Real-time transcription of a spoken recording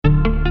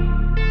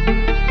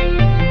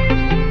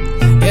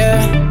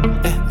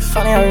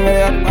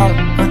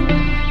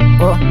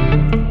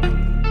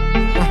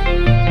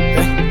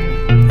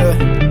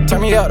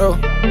up though.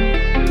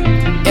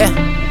 Yeah.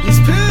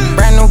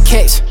 Brand new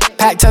kicks,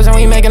 pack tubs and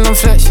we making them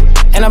flips.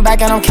 In the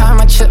back and I'm counting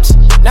my chips.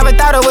 Never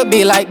thought it would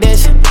be like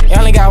this. You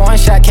only got one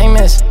shot, can't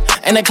miss.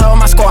 And they close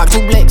my squad,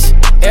 2 blicks.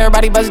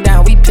 Everybody bust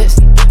down, we pissed.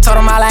 Told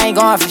them all I ain't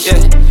going for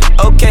shit.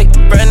 Okay,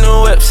 brand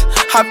new whips.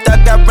 Hopped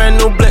out, got brand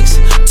new blicks.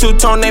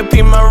 2-tone, they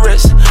pee my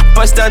wrist.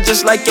 Bust down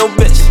just like your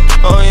bitch.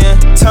 Oh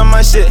yeah, tell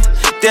my shit.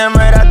 Damn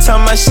right, I tell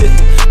my shit.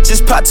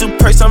 Just pop 2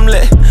 perks, I'm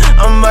lit.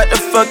 I'm about to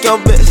fuck your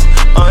bitch.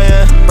 Oh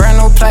yeah. Brand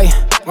new play.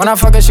 When I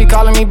fuck her, she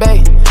calling me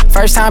babe.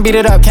 First time beat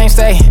it up, can't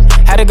stay.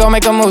 Had to go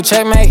make a move,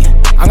 checkmate.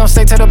 I'm gon'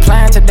 stick to the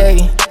plan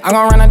today. I'm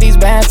gon' run on these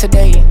bands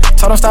today.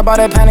 Told them stop all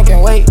that panic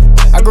and wait.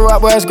 I grew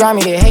up where it's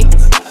grimy, they hate.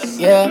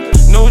 Yeah.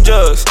 New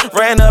jugs,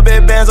 ran up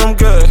at bands, I'm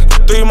good.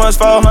 3 months,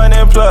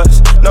 400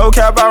 plus. No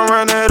cap, I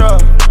run it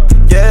up.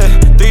 Yeah,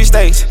 3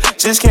 states,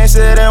 just can't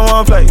sit in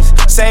one place.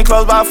 Same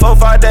clothes by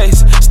 4-5 days.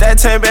 Stack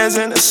 10 bands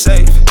in the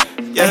safe.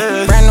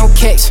 Yeah. Brand new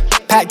kicks,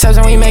 pack tubs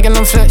and we making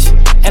them flips.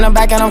 In the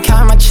back and I'm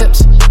counting my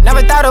chips.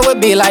 Never thought it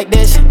would be like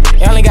this.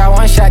 You only got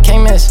one shot,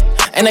 can't miss.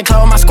 And they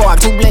close my squad,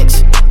 2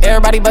 blicks.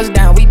 Everybody bust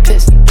down, we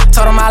pissed.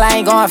 Told them all I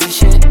ain't going for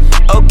shit.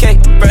 Okay,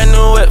 brand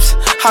new whips.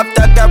 Hopped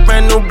out, got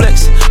brand new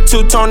blicks.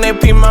 2-tone, they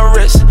pee my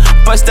wrist.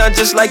 Bust down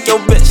just like your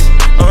bitch.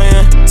 Oh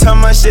yeah, tell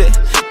my shit.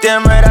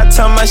 Damn right, I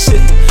tell my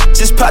shit.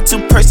 Just pop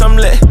 2 perks, I'm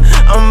lit.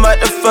 I'm about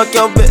to fuck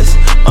your bitch.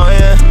 Oh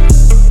yeah.